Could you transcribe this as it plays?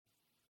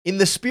In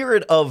the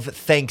spirit of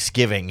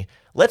Thanksgiving,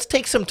 let's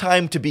take some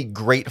time to be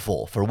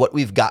grateful for what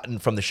we've gotten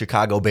from the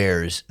Chicago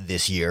Bears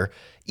this year,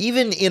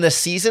 even in a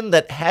season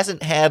that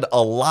hasn't had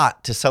a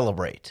lot to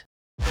celebrate.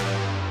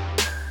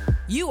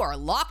 You are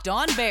Locked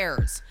On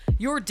Bears,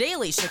 your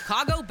daily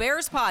Chicago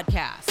Bears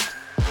podcast.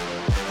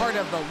 Part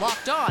of the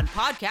Locked On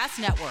Podcast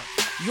Network,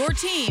 your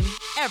team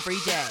every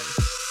day.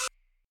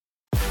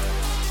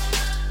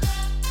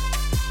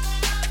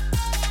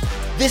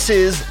 This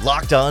is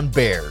Locked On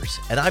Bears,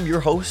 and I'm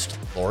your host,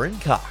 Loren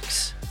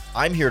Cox.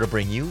 I'm here to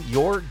bring you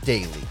your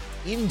daily,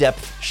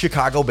 in-depth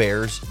Chicago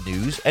Bears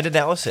news and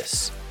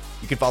analysis.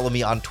 You can follow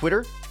me on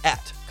Twitter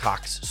at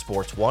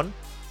CoxSports1.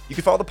 You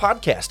can follow the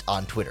podcast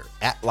on Twitter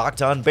at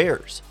Locked On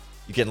Bears.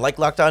 You can like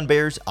Locked On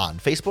Bears on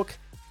Facebook,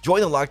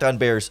 join the Locked On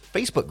Bears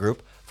Facebook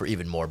group for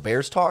even more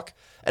Bears talk,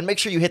 and make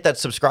sure you hit that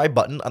subscribe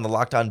button on the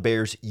Locked On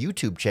Bears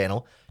YouTube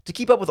channel to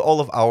keep up with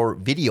all of our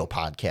video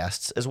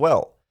podcasts as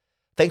well.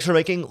 Thanks for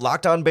making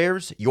Locked On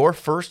Bears your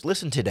first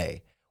listen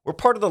today. We're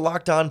part of the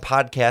Locked On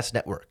Podcast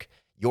Network,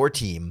 your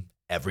team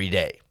every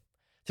day.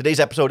 Today's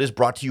episode is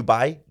brought to you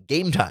by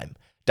Game Time.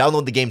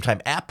 Download the Game Time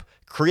app,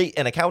 create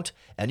an account,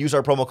 and use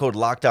our promo code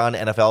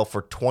LOCKEDONNFL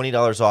for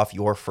 $20 off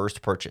your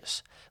first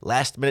purchase.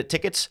 Last-minute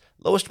tickets,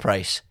 lowest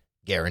price,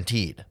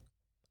 guaranteed.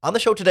 On the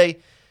show today,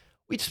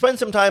 we spend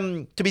some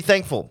time to be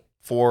thankful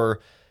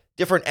for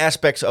different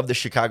aspects of the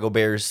Chicago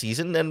Bears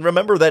season, and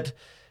remember that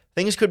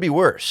things could be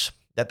worse.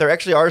 That there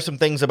actually are some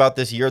things about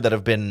this year that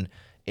have been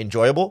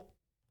enjoyable,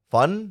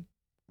 fun,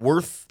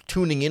 worth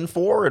tuning in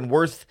for, and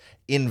worth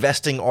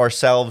investing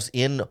ourselves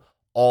in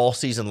all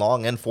season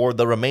long and for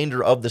the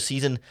remainder of the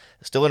season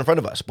still in front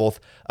of us, both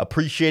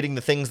appreciating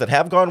the things that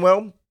have gone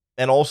well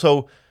and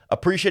also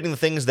appreciating the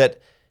things that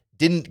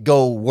didn't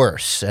go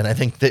worse. And I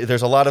think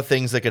there's a lot of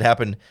things that could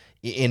happen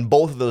in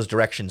both of those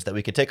directions that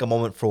we could take a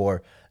moment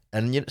for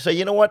and say,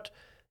 you know what?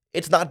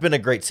 It's not been a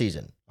great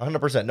season,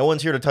 100%. No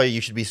one's here to tell you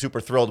should be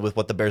super thrilled with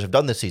what the Bears have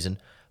done this season,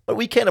 but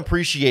we can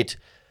appreciate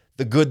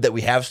the good that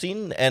we have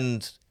seen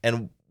and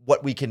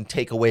what we can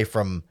take away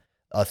from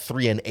a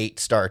 3-8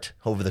 start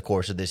over the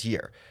course of this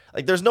year.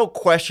 Like, there's no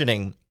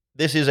questioning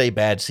this is a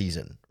bad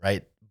season,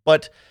 right?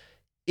 But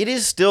it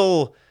is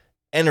still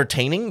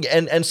entertaining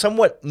and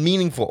somewhat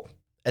meaningful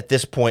at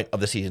this point of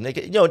the season.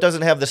 It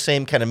doesn't have the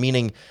same kind of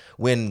meaning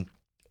when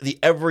the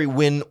every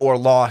win or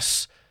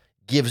loss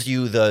gives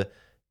you the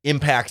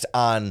impact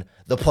on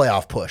the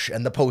playoff push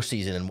and the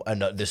postseason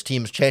and this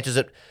team's chances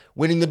at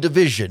winning the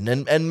division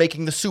and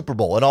making the Super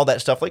Bowl and all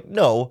that stuff. Like,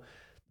 no,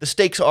 the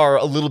stakes are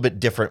a little bit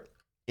different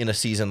in a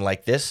season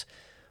like this,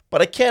 but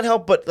I can't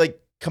help but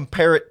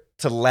compare it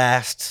to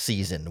last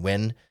season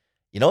when,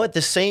 at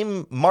the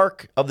same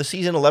mark of the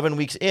season, 11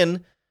 weeks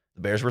in,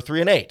 the Bears were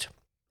 3-8.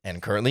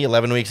 And currently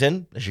 11 weeks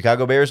in, the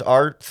Chicago Bears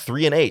are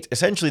 3-8.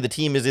 Essentially, the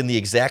team is in the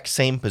exact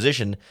same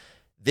position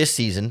this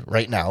season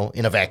right now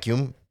in a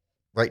vacuum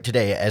right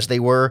today as they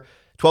were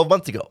 12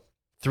 months ago,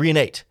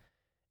 3-8.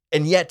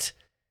 And yet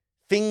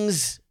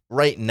things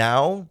right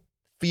now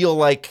feel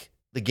like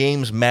the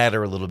games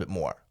matter a little bit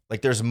more.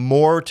 Like there's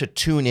more to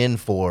tune in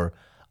for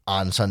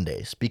on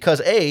Sundays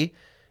because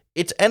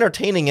it's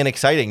entertaining and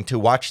exciting to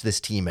watch this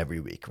team every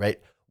week, right?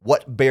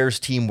 What Bears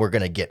team we're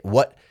going to get,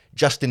 what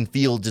Justin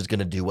Fields is going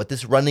to do, what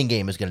this running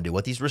game is going to do,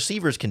 what these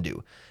receivers can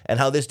do, and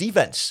how this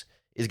defense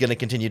is going to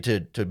continue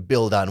to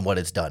build on what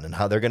it's done and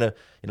how they're going to,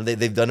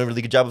 they've done a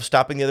really good job of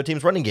stopping the other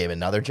team's running game, and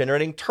now they're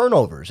generating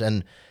turnovers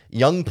and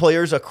young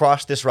players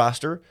across this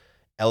roster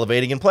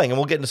elevating and playing. And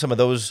we'll get into some of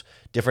those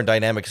different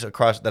dynamics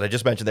across that I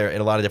just mentioned there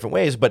in a lot of different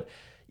ways. But,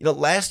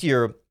 last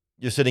year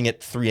you're sitting at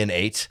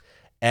 3-8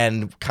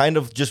 and kind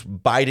of just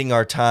biding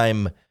our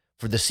time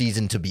for the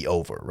season to be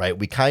over, right?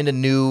 We kind of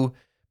knew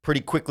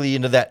pretty quickly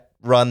into that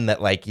run that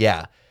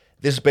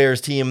this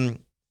Bears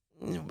team,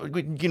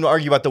 we can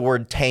argue about the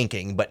word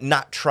tanking, but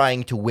not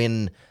trying to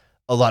win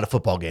a lot of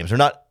football games or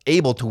not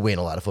able to win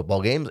a lot of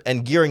football games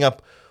and gearing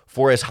up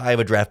for as high of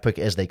a draft pick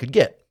as they could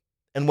get.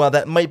 And while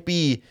that might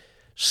be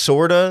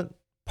sorta,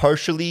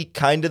 partially,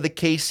 kind of the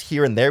case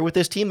here and there with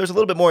this team, there's a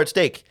little bit more at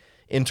stake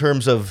in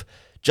terms of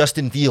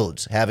Justin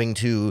Fields having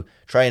to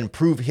try and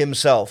prove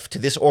himself to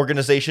this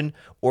organization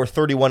or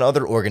 31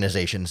 other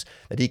organizations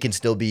that he can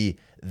still be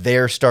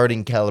their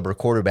starting caliber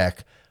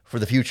quarterback for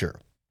the future.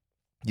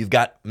 You've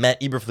got Matt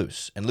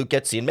Eberflus and Luke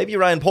Getsy and maybe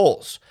Ryan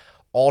Poles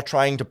all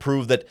trying to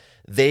prove that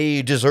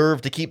they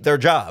deserve to keep their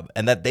job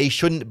and that they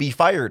shouldn't be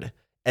fired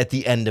at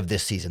the end of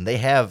this season. They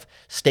have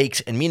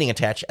stakes and meaning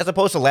attached as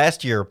opposed to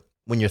last year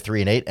when you're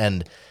 3-8.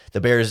 And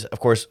the Bears, of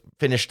course,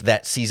 finished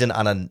that season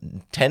on a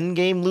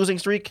 9-game losing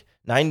streak.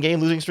 1,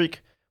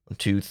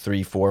 2,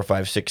 3, 4,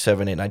 5, 6,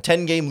 7, 8, 9,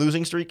 10-game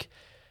losing streak.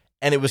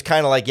 And it was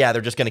kind of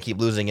they're just going to keep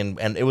losing.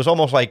 And it was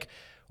almost like,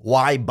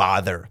 why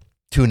bother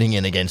tuning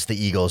in against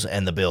the Eagles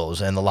and the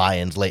Bills and the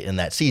Lions late in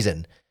that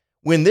season?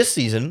 When this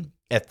season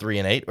at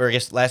 3-8, or I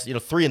guess last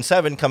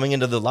 3-7 coming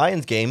into the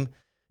Lions game,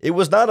 it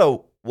was not a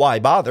why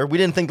bother. We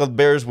didn't think the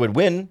Bears would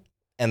win,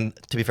 and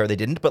to be fair, they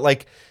didn't.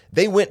 But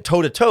they went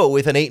toe to toe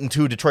with an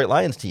 8-2 Detroit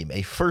Lions team,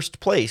 a first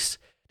place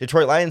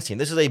Detroit Lions team.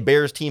 This is a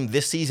Bears team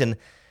this season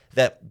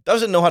that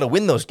doesn't know how to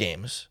win those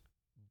games,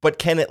 but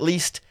can at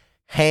least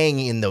hang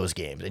in those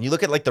games. And you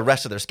look at like the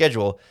rest of their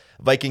schedule,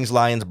 Vikings,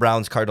 Lions,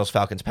 Browns, Cardinals,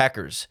 Falcons,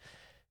 Packers,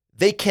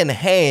 they can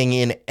hang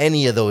in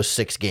any of those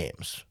 6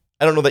 games.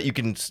 I don't know that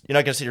you're not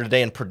going to sit here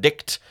today and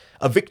predict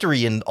a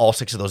victory in all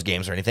 6 of those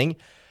games or anything,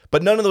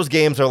 but none of those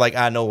games are like,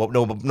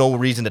 no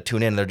reason to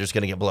tune in. They're just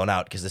going to get blown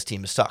out because this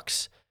team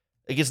sucks.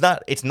 Like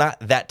it's not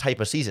that type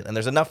of season. And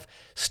there's enough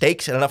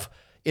stakes and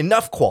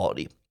enough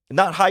quality,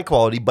 not high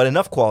quality, but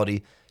enough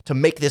quality to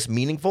make this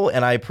meaningful.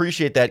 And I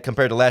appreciate that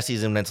compared to last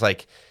season when it's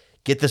like,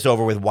 get this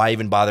over with. Why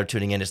even bother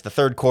tuning in? It's the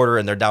third quarter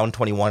and they're down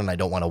 21 and I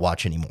don't want to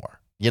watch anymore.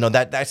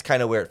 That's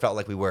kind of where it felt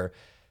like we were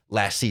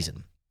last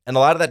season. And a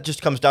lot of that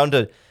just comes down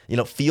to,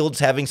 Fields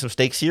having some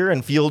stakes here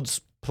and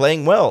Fields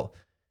playing well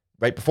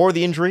right before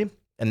the injury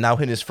and now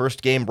in his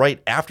first game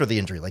right after the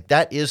injury. Like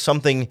that is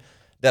something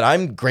that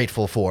I'm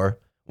grateful for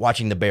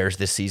watching the Bears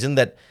this season,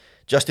 that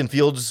Justin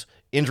Fields'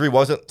 injury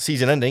wasn't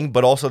season ending,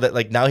 but also that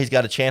like now he's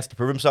got a chance to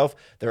prove himself.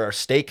 There are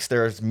stakes,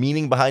 there's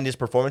meaning behind his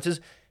performances.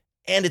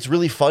 And it's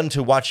really fun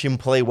to watch him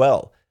play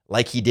well,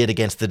 like he did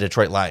against the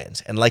Detroit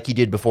Lions and like he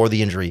did before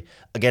the injury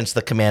against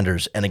the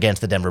Commanders and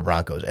against the Denver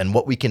Broncos. And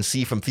what we can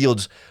see from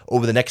Fields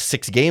over the next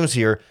 6 games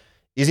here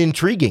is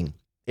intriguing.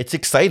 It's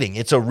exciting.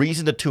 It's a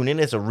reason to tune in.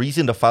 It's a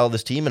reason to follow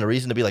this team and a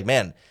reason to be like,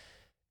 man,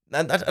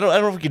 I don't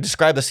know if we could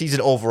describe the season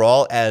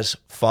overall as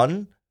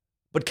fun,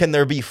 but can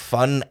there be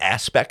fun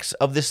aspects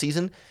of this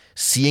season?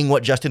 Seeing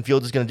what Justin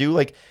Fields is going to do?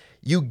 Like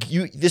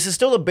this is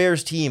still a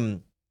Bears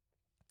team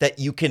that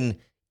you can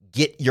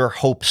get your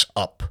hopes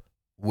up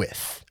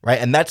with, right?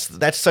 And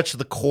that's such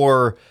the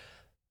core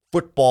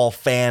football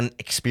fan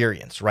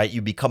experience, right?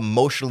 You become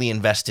emotionally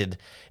invested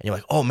and you're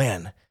like, oh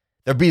man,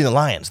 they're beating the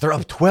Lions. They're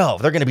up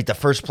 12. They're going to beat the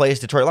first place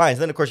Detroit Lions.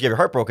 And then of course you have your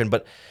heart broken.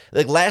 But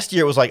like last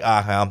year it was like,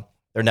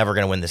 they're never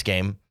going to win this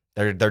game.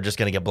 They're just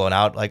going to get blown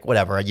out. Like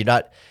whatever.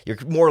 You're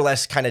more or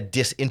less kind of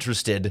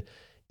disinterested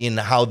in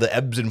how the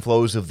ebbs and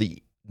flows of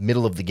the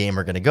middle of the game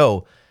are going to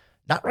go.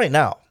 Not right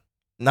now.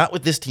 Not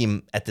with this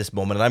team at this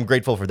moment, and I'm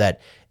grateful for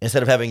that.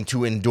 Instead of having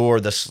to endure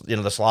the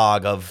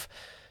slog of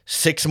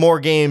 6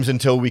 more games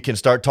until we can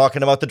start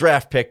talking about the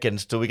draft pick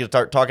and until we can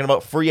start talking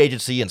about free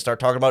agency and start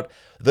talking about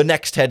the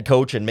next head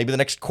coach and maybe the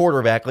next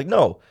quarterback. Like,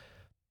 no,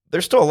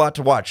 there's still a lot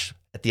to watch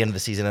at the end of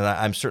the season, and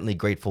I'm certainly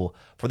grateful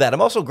for that.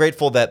 I'm also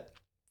grateful that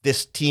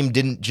this team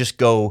didn't just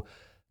go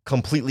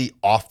completely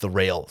off the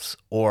rails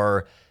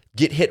or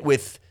get hit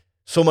with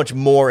so much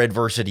more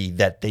adversity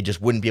that they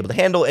just wouldn't be able to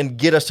handle and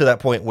get us to that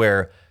point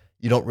where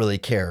you don't really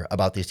care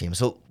about these teams.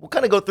 So we'll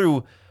kind of go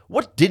through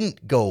what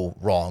didn't go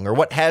wrong or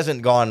what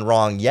hasn't gone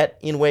wrong yet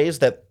in ways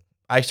that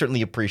I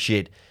certainly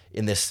appreciate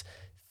in this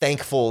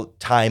thankful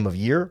time of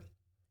year.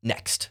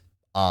 Next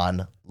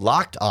on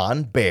Locked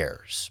On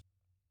Bears.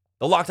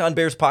 The Locked On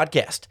Bears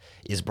podcast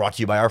is brought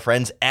to you by our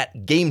friends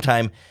at Game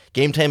Time.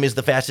 Game Time is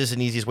the fastest and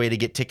easiest way to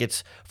get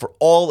tickets for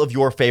all of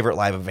your favorite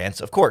live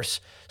events. Of course,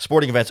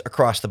 sporting events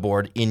across the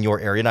board in your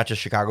area, not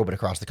just Chicago, but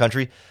across the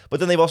country. But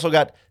then they've also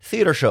got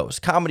theater shows,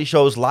 comedy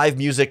shows, live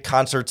music,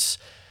 concerts,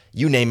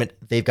 you name it,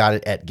 they've got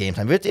it at Game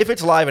Time. If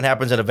it's live and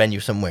happens at a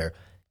venue somewhere,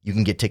 you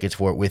can get tickets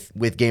for it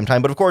with Game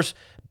Time. But of course,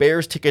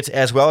 Bears tickets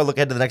as well. I look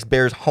ahead to the next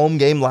Bears home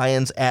game,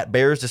 Lions at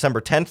Bears, December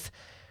 10th.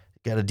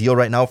 Got a deal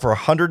right now for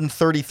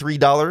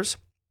 $133.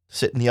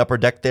 Sit in the upper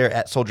deck there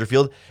at Soldier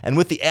Field. And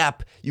with the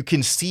app, you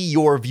can see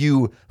your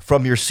view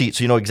from your seat,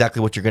 so you know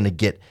exactly what you're going to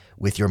get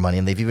with your money.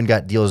 And they've even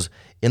got deals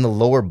in the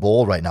lower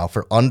bowl right now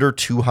for under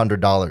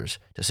 $200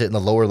 to sit in the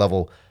lower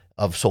level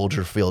of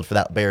Soldier Field for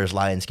that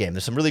Bears-Lions game.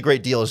 There's some really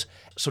great deals.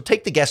 So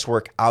take the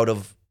guesswork out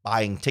of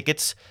buying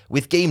tickets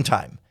with Game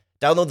Time.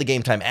 Download the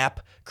Game Time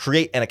app,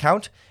 create an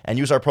account, and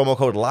use our promo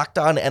code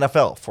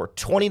LOCKEDONNFL for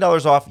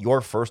 $20 off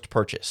your first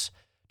purchase.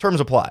 Terms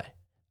apply.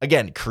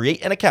 Again,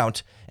 create an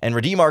account and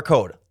redeem our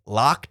code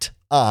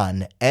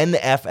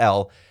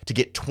LOCKEDONNFL to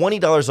get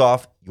 $20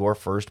 off your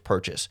first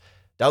purchase.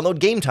 Download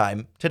Game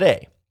Time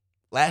today.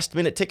 Last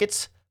minute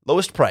tickets,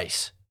 lowest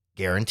price,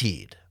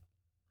 guaranteed.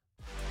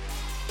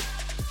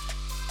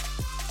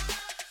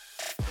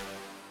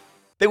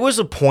 There was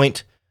a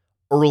point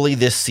early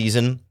this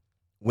season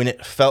when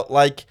it felt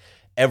like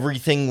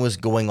everything was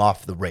going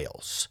off the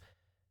rails.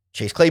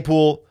 Chase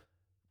Claypool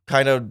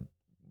kind of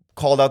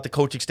called out the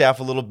coaching staff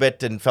a little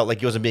bit and felt like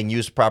he wasn't being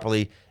used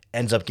properly,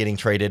 ends up getting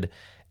traded.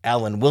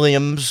 Alan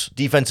Williams,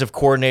 defensive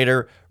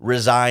coordinator,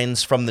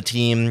 resigns from the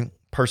team,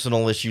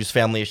 personal issues,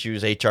 family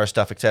issues, HR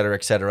stuff, et cetera,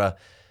 et cetera.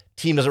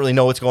 Team doesn't really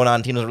know what's going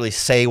on. Team doesn't really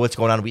say what's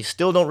going on. We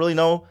still don't really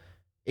know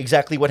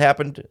exactly what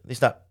happened. At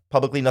least not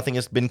publicly. Nothing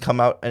has been come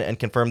out and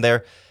confirmed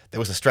there. There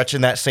was a stretch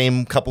in that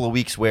same couple of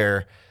weeks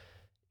where,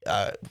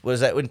 was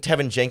that when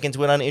Tevin Jenkins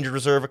went on injured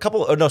reserve?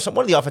 One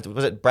of the offensive,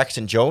 was it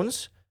Braxton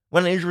Jones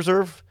went on injured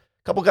reserve?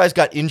 A couple guys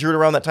got injured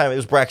around that time. It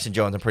was Braxton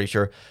Jones, I'm pretty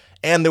sure.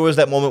 And there was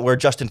that moment where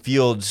Justin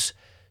Fields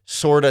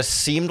sort of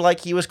seemed like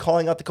he was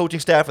calling out the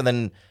coaching staff and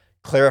then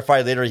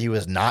clarified later he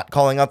was not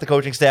calling out the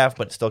coaching staff,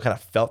 but still kind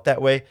of felt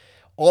that way.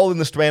 All in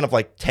the span of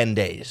like 10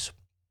 days,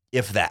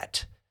 if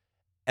that.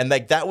 And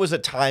like that was a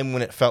time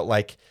when it felt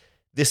like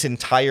this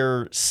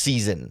entire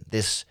season,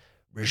 this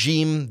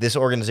regime, this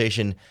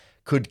organization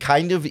could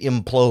kind of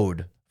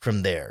implode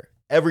from there.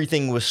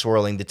 Everything was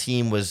swirling. The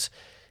team was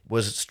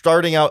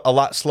starting out a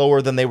lot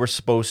slower than they were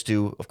supposed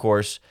to, of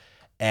course,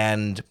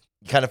 and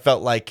kind of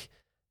felt like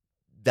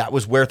that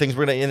was where things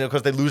were going to end. Of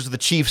course, they lose to the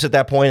Chiefs at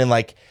that point, and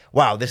like,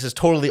 wow, this is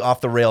totally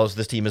off the rails.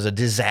 This team is a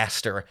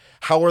disaster.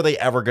 How are they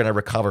ever going to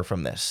recover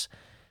from this?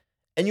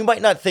 And you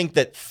might not think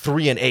that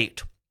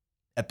 3-8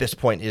 at this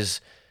point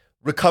is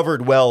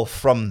recovered well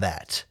from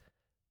that,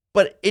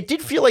 but it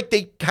did feel like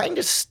they kind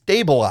of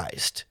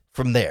stabilized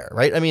from there,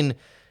 right? I mean,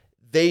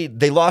 they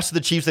lost to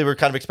the Chiefs. They were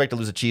kind of expected to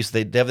lose the Chiefs.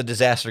 They have the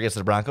disaster against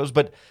the Broncos,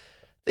 but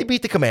they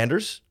beat the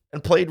Commanders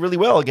and played really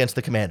well against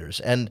the Commanders.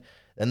 And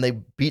they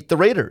beat the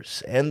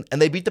Raiders and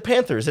they beat the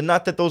Panthers. And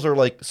not that those are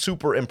like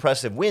super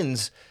impressive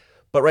wins,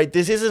 but right,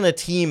 this isn't a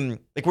team,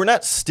 like we're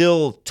not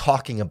still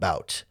talking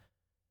about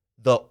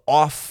the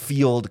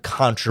off-field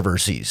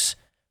controversies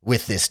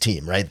with this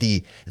team, right?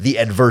 The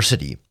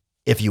adversity,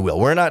 if you will.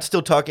 We're not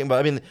still talking about,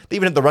 I mean, they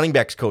even had the running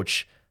backs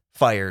coach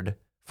fired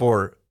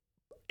for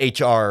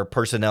HR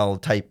personnel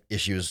type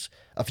issues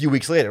a few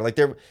weeks later. Like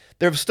there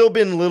have still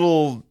been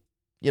little,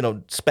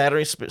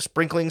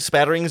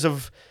 spatterings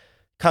of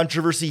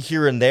controversy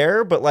here and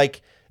there, but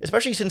like,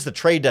 especially since the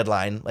trade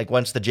deadline, like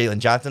once the Jalen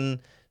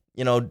Johnson,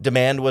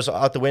 demand was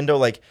out the window,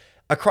 like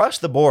across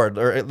the board,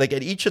 or like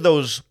at each of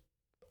those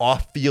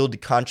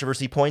off-field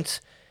controversy points,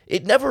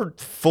 it never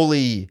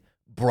fully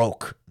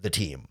broke the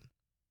team.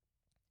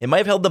 It might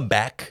have held them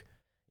back.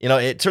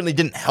 It certainly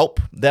didn't help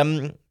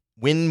them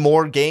win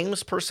more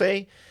games per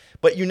se,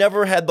 but you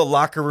never had the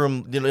locker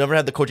room, you never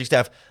had the coaching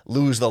staff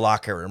lose the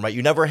locker room, right?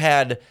 You never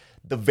had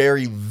the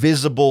very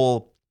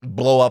visible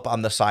blow up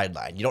on the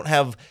sideline. You don't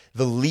have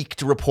the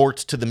leaked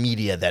reports to the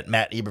media that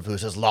Matt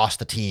Eberflus has lost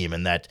the team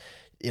and that,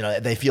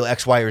 they feel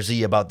X, Y, or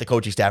Z about the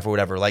coaching staff or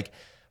whatever. Like,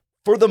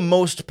 for the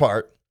most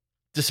part,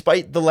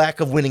 despite the lack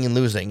of winning and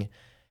losing,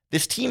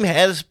 this team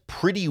has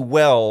pretty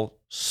well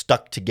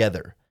stuck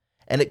together.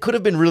 And it could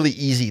have been really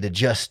easy to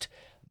just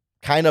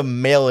kind of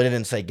mail it in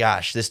and say,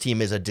 gosh, this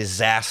team is a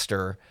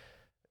disaster.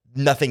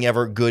 Nothing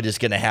ever good is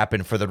going to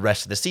happen for the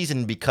rest of the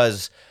season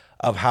because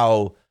of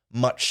how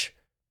much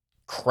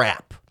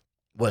crap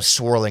was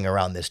swirling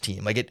around this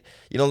team. Like it,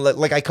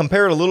 like I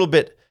compare it a little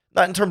bit,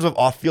 not in terms of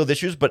off-field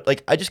issues, but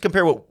like I just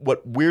compare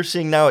what we're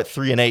seeing now at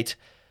 3-8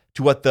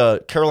 to what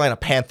the Carolina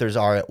Panthers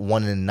are at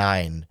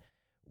 1-9,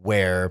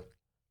 where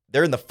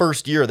they're in the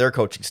first year of their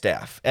coaching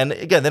staff. And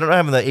again, they don't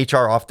have the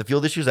HR off the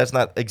field issues. That's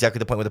not exactly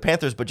the point with the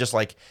Panthers, but just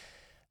like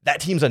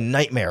that team's a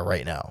nightmare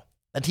right now.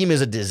 That team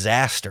is a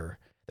disaster.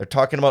 They're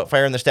talking about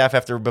firing the staff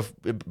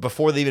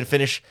before they even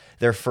finish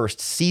their first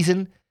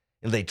season.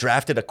 And they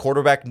drafted a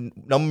quarterback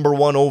number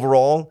 1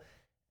 overall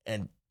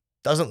and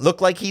doesn't look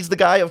like he's the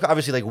guy.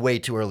 Obviously, like way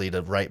too early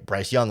to write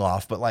Bryce Young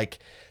off, but like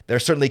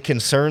there's certainly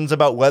concerns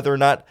about whether or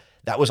not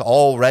that was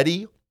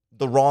already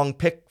the wrong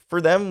pick for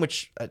them,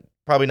 which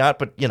probably not,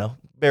 but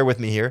bear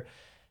with me here.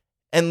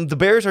 And the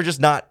Bears are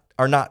just not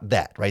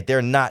that, right?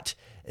 They're not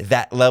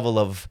that level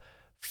of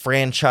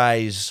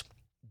franchise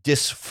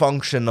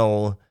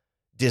dysfunctional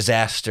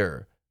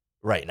disaster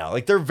right now.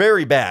 Like they're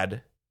very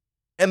bad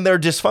and they're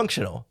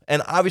dysfunctional.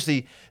 And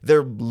obviously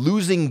they're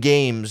losing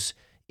games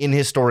in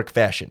historic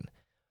fashion.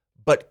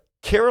 But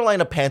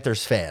Carolina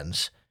Panthers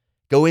fans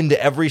go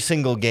into every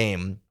single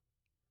game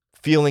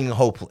feeling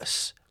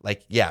hopeless.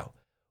 Like, yeah,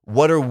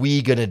 what are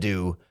we going to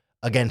do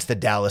against the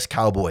Dallas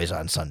Cowboys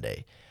on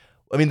Sunday?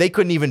 I mean, they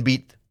couldn't even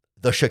beat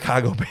the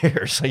Chicago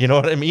Bears. You know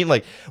what I mean?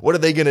 Like, what are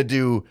they going to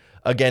do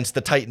against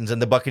the Titans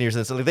and the Buccaneers?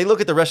 And so they look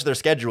at the rest of their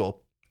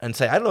schedule and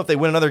say, I don't know if they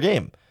win another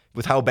game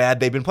with how bad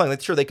they've been playing.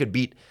 Like, sure, they could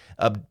beat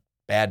a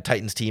bad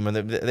Titans team,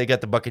 and they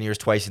got the Buccaneers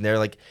twice in there.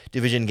 Like,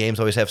 division games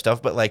always have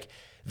stuff, but like,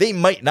 they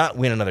might not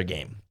win another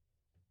game.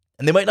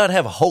 And they might not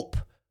have hope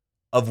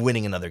of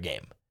winning another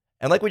game.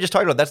 And like we just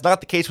talked about, that's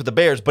not the case with the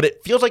Bears, but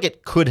it feels like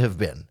it could have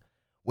been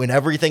when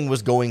everything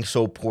was going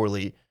so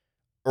poorly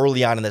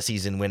early on in the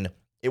season, when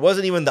it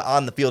wasn't even the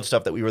on-the-field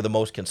stuff that we were the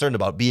most concerned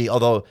about,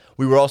 although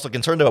we were also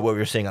concerned about what we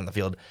were seeing on the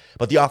field,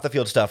 but the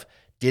off-the-field stuff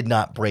did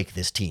not break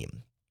this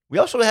team. We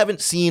also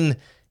haven't seen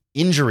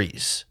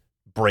injuries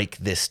break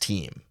this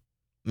team.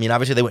 I mean,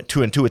 obviously they went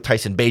 2-2 with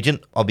Tyson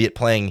Bagent, albeit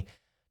playing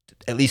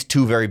at least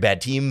 2 very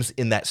bad teams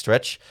in that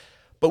stretch.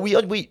 But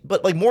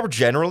but like more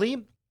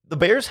generally, the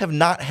Bears have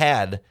not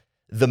had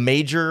the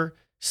major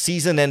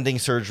season-ending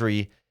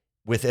surgery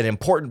with an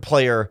important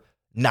player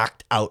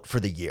knocked out for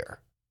the year.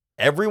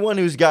 Everyone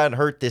who's gotten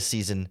hurt this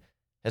season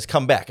has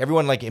come back.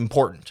 Everyone like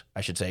important,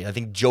 I should say. I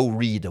think Joe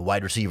Reed, a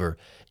wide receiver,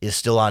 is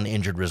still on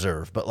injured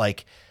reserve. But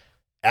like,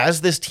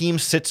 as this team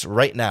sits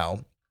right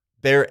now,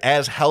 they're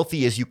as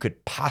healthy as you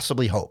could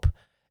possibly hope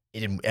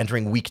in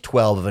entering week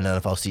 12 of an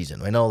NFL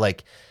season. I know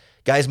like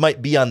guys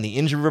might be on the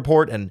injury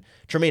report, and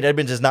Tremaine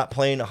Edmonds is not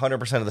playing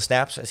 100% of the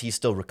snaps as he's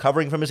still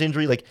recovering from his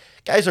injury. Like,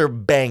 guys are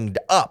banged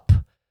up,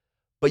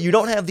 but you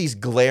don't have these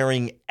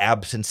glaring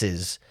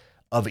absences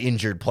of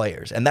injured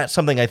players. And that's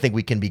something I think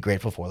we can be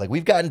grateful for. Like,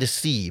 we've gotten to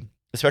see,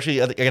 especially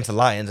against the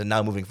Lions and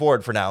now moving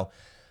forward for now,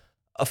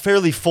 a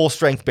fairly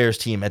full-strength Bears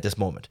team at this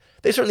moment.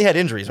 They certainly had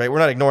injuries, right? We're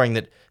not ignoring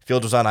that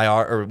Fields was on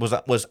IR or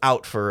was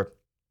out for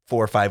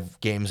 4 or 5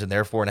 games in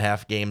there,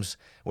 4.5 games,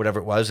 whatever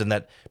it was, and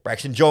that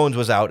Braxton Jones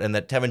was out, and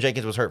that Tevin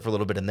Jenkins was hurt for a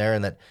little bit in there,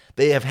 and that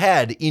they have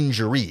had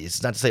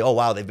injuries. Not to say, oh,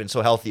 wow, they've been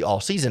so healthy all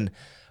season,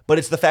 but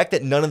it's the fact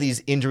that none of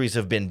these injuries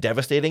have been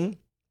devastating.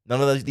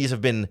 None of these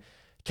have been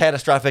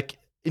catastrophic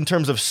in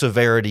terms of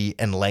severity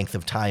and length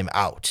of time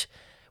out,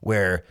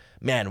 where,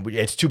 man,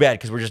 it's too bad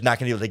because we're just not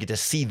going to be able to get to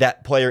see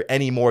that player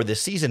anymore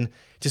this season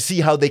to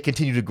see how they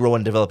continue to grow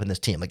and develop in this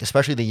team. Like,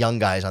 especially the young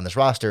guys on this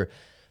roster,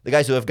 the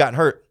guys who have gotten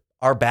hurt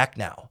are back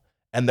now.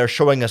 And they're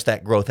showing us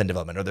that growth and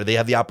development, or they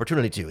have the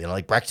opportunity to,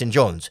 like Braxton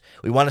Jones.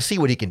 We want to see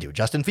what he can do.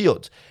 Justin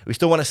Fields. We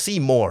still want to see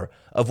more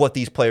of what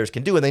these players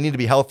can do, and they need to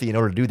be healthy in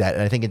order to do that.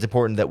 And I think it's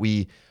important that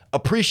we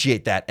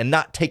appreciate that and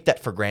not take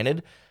that for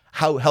granted,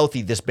 how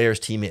healthy this Bears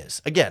team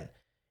is. Again,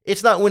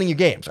 it's not winning you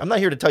games. I'm not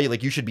here to tell you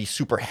like you should be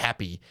super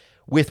happy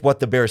with what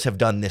the Bears have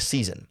done this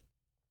season.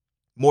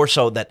 More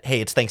so that,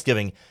 hey, it's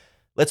Thanksgiving.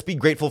 Let's be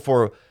grateful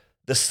for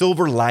the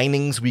silver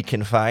linings we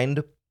can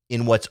find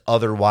in what's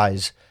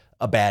otherwise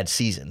a bad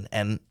season.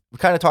 And we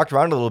kind of talked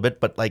around it a little bit,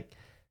 but like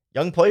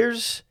young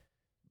players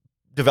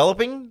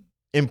developing,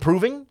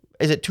 improving,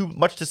 is it too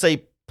much to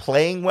say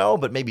playing well,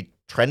 but maybe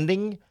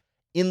trending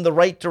in the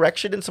right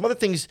direction? And some other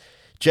things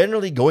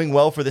generally going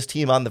well for this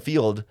team on the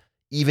field,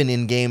 even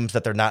in games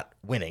that they're not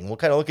winning. We'll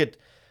kind of look at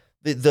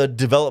the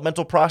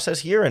developmental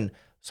process here and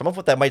some of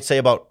what that might say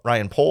about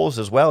Ryan Poles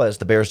as well as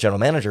the Bears general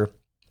manager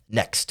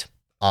next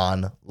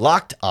on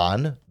Locked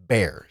On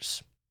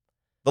Bears.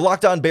 The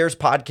Locked On Bears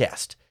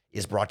podcast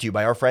is brought to you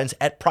by our friends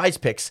at Prize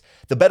Picks,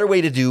 the better way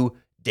to do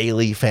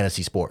daily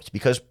fantasy sports,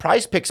 because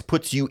Prize Picks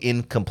puts you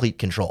in complete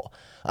control.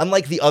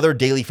 Unlike the other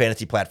daily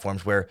fantasy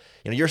platforms where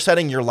you're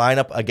setting your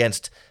lineup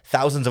against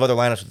thousands of other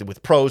lineups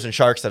with pros and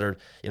sharks that are,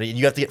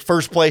 you have to get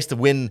first place to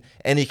win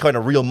any kind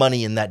of real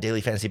money in that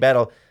daily fantasy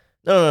battle.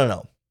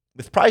 No.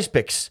 With Prize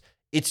Picks,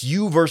 it's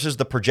you versus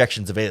the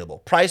projections available.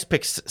 Prize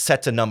Picks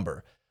sets a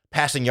number,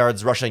 passing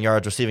yards, rushing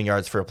yards, receiving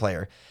yards for a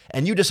player,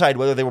 and you decide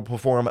whether they will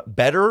perform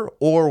better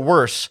or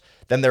worse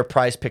than their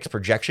Prize Picks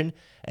projection,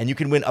 and you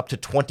can win up to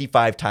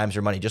 25 times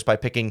your money just by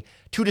picking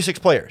 2 to 6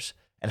 players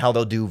and how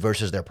they'll do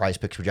versus their Prize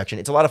Picks projection.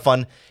 It's a lot of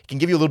fun. It can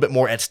give you a little bit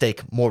more at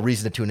stake, more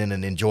reason to tune in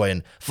and enjoy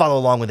and follow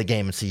along with the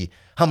game and see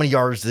how many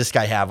yards does this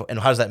guy have and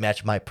how does that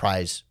match my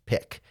prize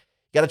pick.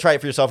 You got to try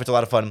it for yourself. It's a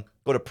lot of fun.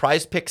 Go to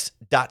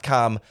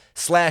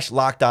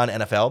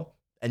prizepicks.com/LockedOnNFL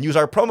and use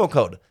our promo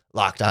code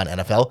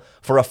LockedOnNFL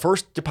for a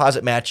first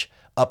deposit match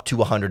up to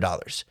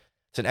 $100.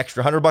 It's an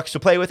extra $100 to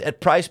play with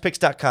at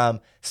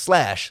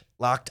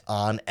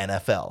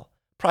prizepicks.com/LockedOnNFL.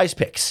 Prize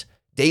Picks,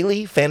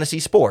 daily fantasy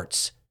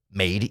sports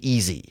made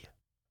easy.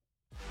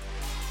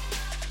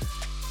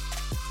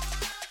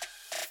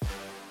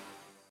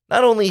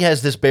 Not only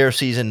has this Bear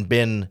season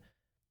been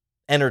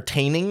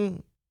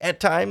entertaining at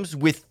times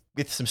with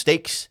some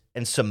stakes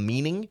and some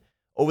meaning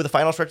over the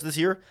final stretch of this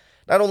year,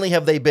 not only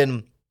have they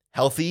been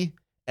healthy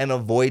and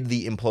avoid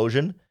the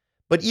implosion,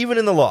 but even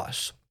in the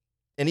loss,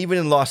 and even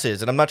in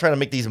losses, and I'm not trying to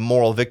make these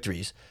moral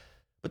victories,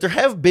 but there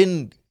have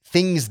been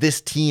things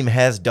this team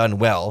has done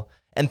well,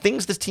 and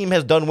things this team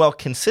has done well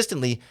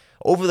consistently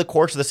over the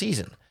course of the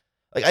season.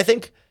 Like, I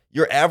think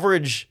your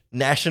average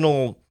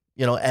national,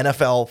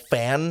 NFL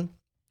fan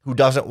who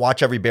doesn't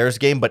watch every Bears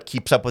game but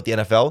keeps up with the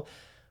NFL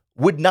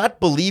would not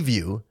believe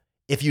you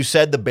if you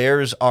said the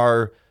Bears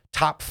are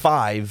top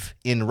 5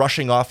 in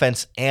rushing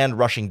offense and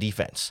rushing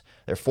defense.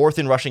 They're 4th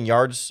in rushing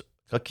yards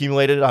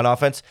accumulated on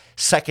offense,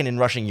 2nd in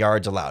rushing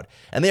yards allowed.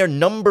 And they are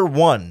number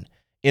 1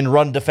 in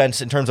run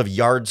defense in terms of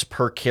yards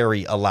per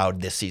carry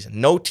allowed this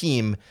season. No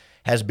team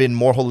has been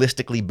more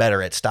holistically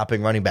better at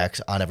stopping running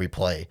backs on every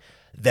play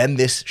than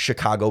this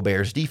Chicago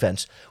Bears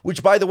defense,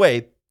 which, by the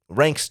way,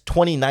 ranks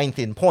 29th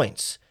in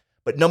points,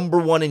 but number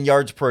 1 in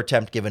yards per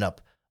attempt given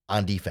up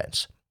on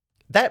defense.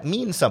 That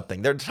means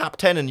something. They're top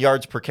 10 in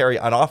yards per carry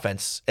on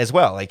offense as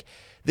well. Like,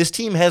 this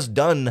team has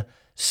done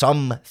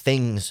some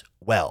things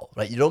well,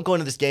 right? You don't go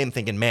into this game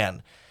thinking,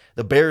 man,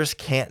 the Bears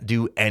can't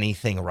do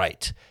anything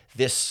right.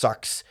 This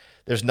sucks.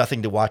 There's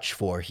nothing to watch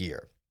for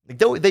here.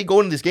 Like, they go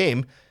into this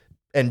game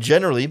and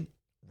generally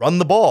run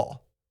the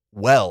ball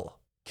well,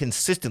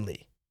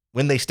 consistently,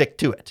 when they stick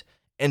to it,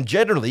 and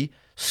generally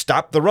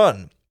stop the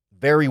run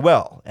very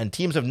well. And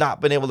teams have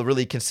not been able to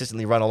really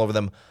consistently run all over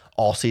them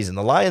all season.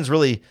 The Lions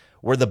really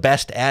were the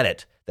best at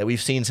it that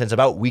we've seen since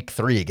about week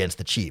 3 against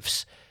the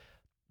Chiefs.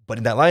 But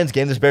in that Lions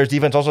game, this Bears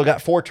defense also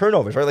got 4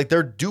 turnovers, right? Like,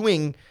 they're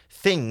doing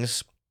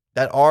things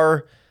that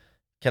are,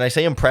 can I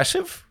say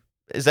impressive?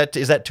 Is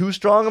that too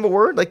strong of a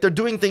word? Like, they're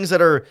doing things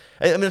that are,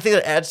 I think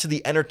that adds to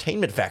the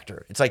entertainment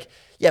factor. It's like,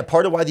 yeah,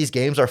 part of why these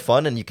games are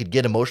fun and you could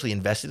get emotionally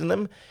invested in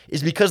them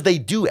is because they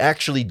do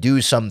actually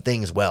do some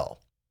things well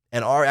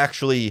and are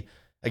actually,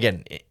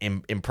 again,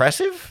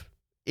 impressive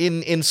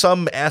in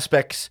some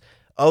aspects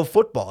of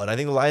football. And I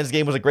think the Lions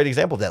game was a great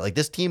example of that. Like,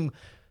 this team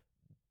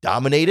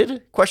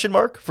dominated, for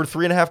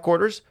 3.5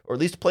 quarters, or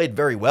at least played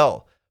very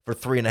well for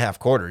 3.5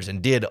 quarters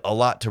and did a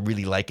lot to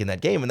really like in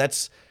that game. And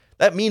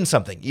that means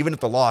something, even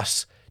if the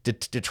loss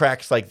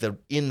detracts like the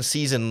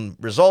in-season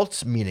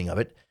results meaning of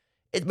it,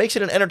 it makes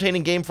it an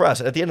entertaining game for us.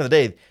 And at the end of the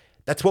day,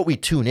 that's what we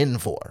tune in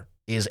for,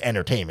 is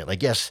entertainment.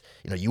 Like, yes,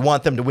 you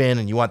want them to win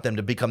and you want them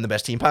to become the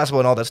best team possible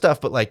and all that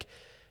stuff. But like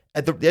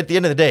at the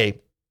end of the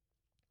day,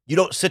 you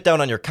don't sit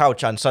down on your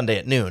couch on Sunday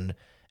at noon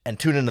and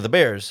tune into the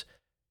Bears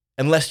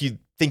unless you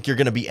think you're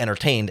going to be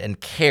entertained and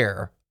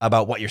care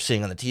about what you're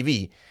seeing on the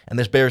TV. And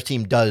this Bears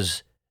team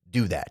does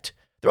do that.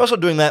 They're also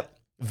doing that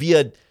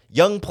via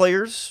young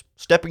players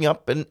stepping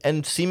up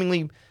and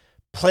seemingly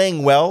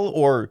playing well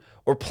or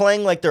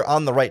playing like they're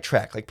on the right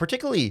track. Like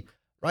particularly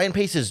Ryan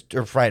Poles'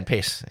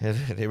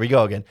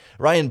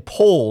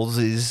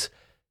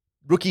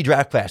 rookie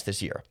draft class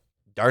this year.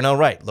 Darnell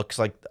Wright looks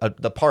like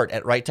the part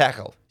at right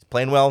tackle. He's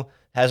playing well,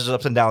 has his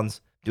ups and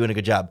downs, doing a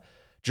good job.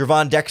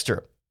 Gervon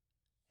Dexter,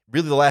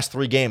 really the last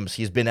 3 games,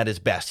 he's been at his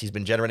best. He's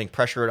been generating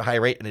pressure at a high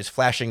rate and is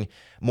flashing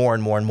more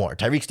and more and more.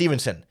 Tyreek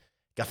Stevenson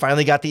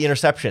finally got the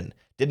interception.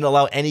 Didn't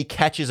allow any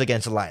catches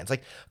against the Lions.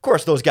 Like, of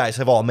course, those guys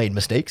have all made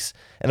mistakes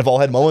and have all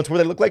had moments where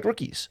they look like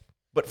rookies.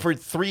 But for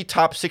 3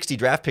 top 60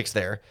 draft picks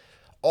there,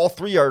 all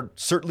 3 are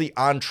certainly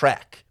on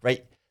track,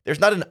 right? There's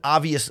not an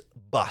obvious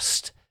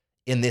bust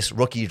in this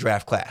rookie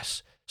draft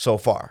class so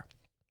far.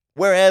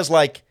 Whereas,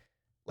 like,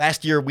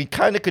 last year, we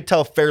kind of could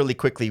tell fairly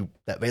quickly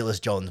that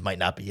Velus Jones might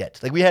not be it.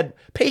 Like, we had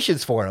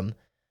patience for him,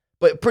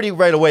 but pretty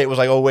right away, it was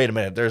like, oh, wait a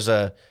minute, there's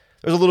a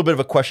little bit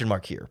of a question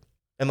mark here.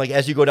 And like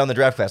as you go down the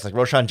draft class, like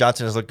Roschon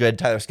Johnson has looked good.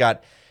 Tyler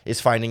Scott is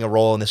finding a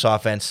role in this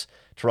offense.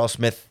 Terrell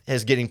Smith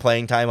is getting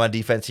playing time on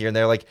defense here and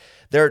there. Like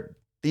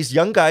these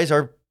young guys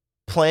are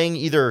playing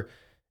either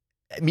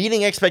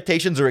meeting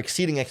expectations or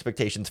exceeding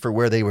expectations for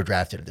where they were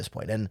drafted at this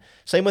point. And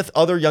same with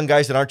other young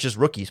guys that aren't just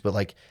rookies, but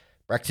like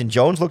Braxton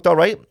Jones looked all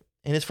right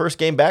in his first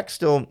game back.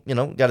 Still,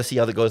 got to see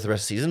how that goes the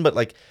rest of the season. But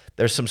like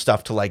there's some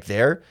stuff to like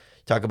there.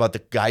 Talk about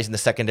the guys in the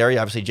secondary.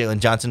 Obviously, Jalen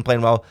Johnson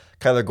playing well.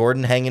 Kyler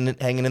Gordon hanging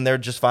in there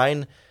just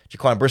fine.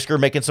 Jaquan Brisker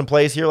making some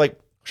plays here. Like,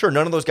 sure,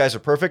 none of those guys are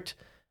perfect.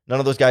 None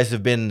of those guys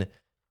have been,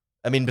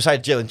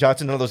 besides Jalen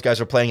Johnson, none of those guys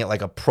are playing at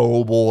like a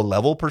Pro Bowl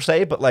level per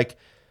se, but like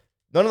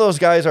none of those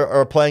guys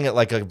are playing at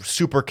like a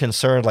super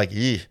concerned, like,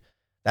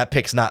 that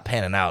pick's not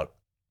panning out.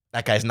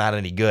 That guy's not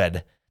any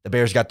good. The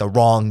Bears got the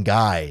wrong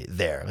guy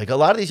there. Like a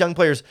lot of these young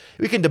players,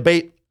 we can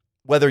debate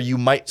whether you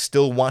might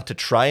still want to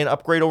try and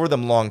upgrade over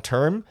them long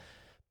term,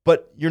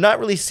 but you're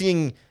not really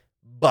seeing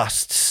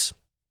busts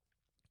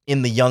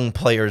in the young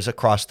players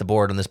across the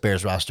board on this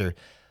Bears roster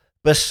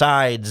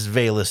besides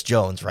Velus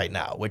Jones right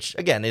now, which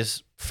again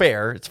is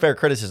fair. It's fair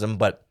criticism,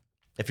 but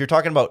if you're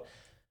talking about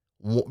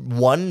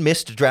one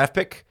missed draft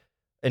pick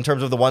in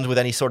terms of the ones with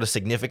any sort of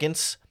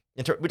significance,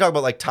 we talk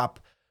about like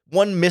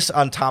one miss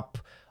on top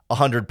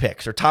 100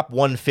 picks or top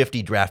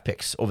 150 draft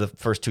picks over the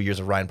first 2 years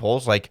of Ryan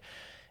Poles. Like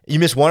you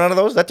miss one out of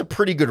those, that's a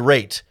pretty good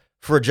rate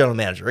for a general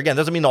manager. Again,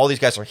 doesn't mean all these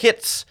guys are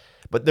hits,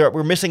 but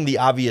we're missing the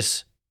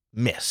obvious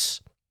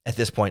miss at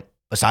this point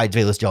besides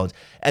Velus Jones.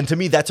 And to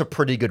me, that's a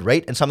pretty good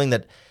rate and something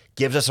that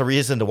gives us a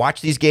reason to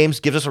watch these games,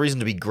 gives us a reason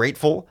to be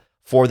grateful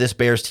for this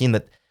Bears team,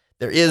 that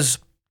there is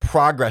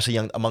progress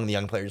among the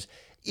young players.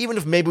 Even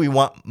if maybe we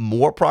want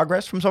more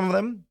progress from some of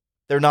them,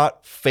 they're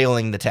not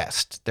failing the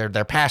test.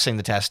 They're passing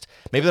the test.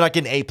 Maybe they're not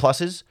getting A+,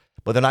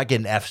 but they're not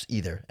getting Fs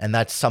either. And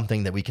that's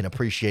something that we can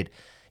appreciate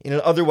in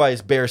an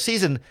otherwise Bears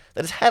season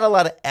that has had a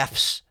lot of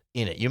Fs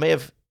in it. You may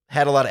have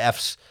had a lot of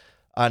Fs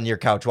on your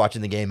couch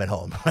watching the game at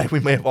home, right?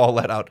 We may have all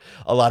let out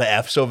a lot of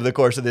Fs over the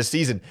course of this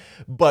season,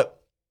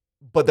 but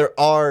there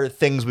are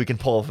things we can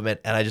pull from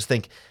it. And I just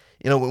think,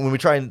 when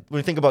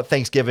we think about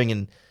Thanksgiving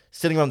and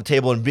sitting around the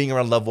table and being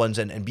around loved ones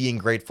and being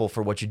grateful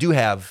for what you do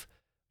have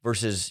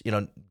versus,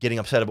 getting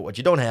upset about what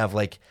you don't have,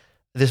 like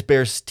this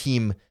Bears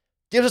team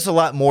gives us a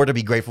lot more to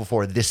be grateful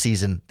for this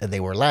season than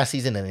they were last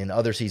season and in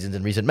other seasons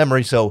in recent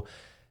memory. So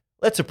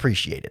let's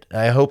appreciate it.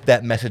 I hope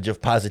that message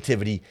of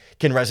positivity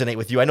can resonate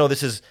with you. I know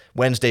this is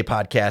Wednesday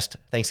podcast.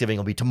 Thanksgiving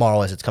will be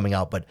tomorrow as it's coming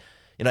out. But,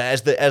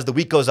 as the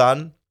week goes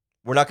on,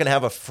 we're not going to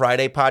have a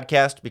Friday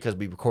podcast because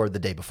we record the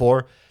day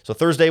before. So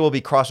Thursday will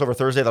be Crossover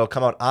Thursday. That'll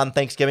come out on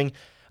Thanksgiving.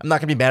 I'm not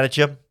going to be mad at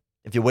you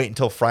if you wait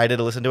until Friday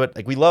to listen to it.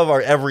 Like, we love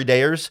our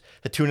everydayers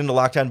to tune into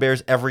Locked On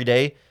Bears every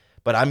day.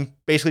 But I'm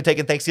basically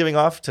taking Thanksgiving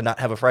off to not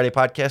have a Friday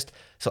podcast.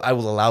 So I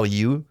will allow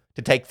you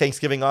to take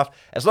Thanksgiving off,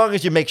 as long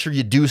as you make sure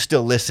you do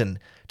still listen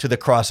to the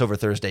Crossover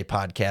Thursday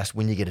podcast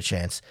when you get a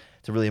chance.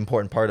 It's a really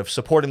important part of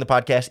supporting the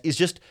podcast is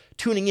just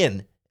tuning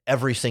in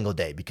every single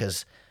day,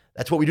 because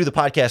that's what we do the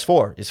podcast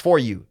for, is for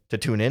you to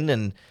tune in.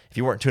 And if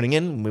you weren't tuning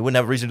in, we wouldn't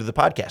have a reason to do the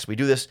podcast. We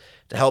do this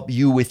to help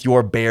you with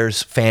your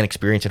Bears fan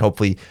experience and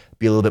hopefully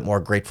be a little bit more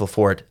grateful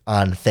for it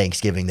on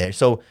Thanksgiving there.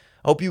 So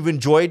I hope you've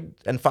enjoyed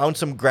and found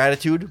some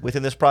gratitude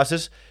within this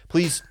process.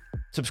 Please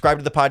subscribe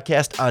to the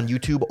podcast on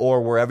YouTube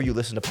or wherever you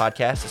listen to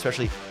podcasts,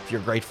 especially if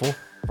you're grateful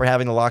for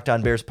having the Locked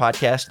On Bears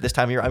podcast this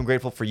time of year. I'm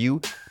grateful for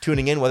you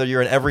tuning in, whether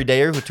you're an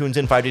everydayer who tunes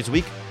in 5 days a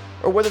week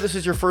or whether this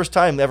is your first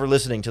time ever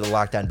listening to the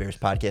Locked On Bears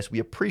podcast. We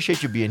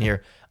appreciate you being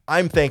here.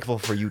 I'm thankful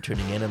for you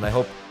tuning in, and I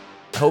hope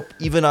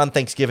even on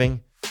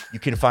Thanksgiving, you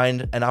can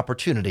find an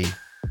opportunity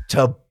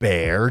to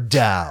bear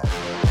down.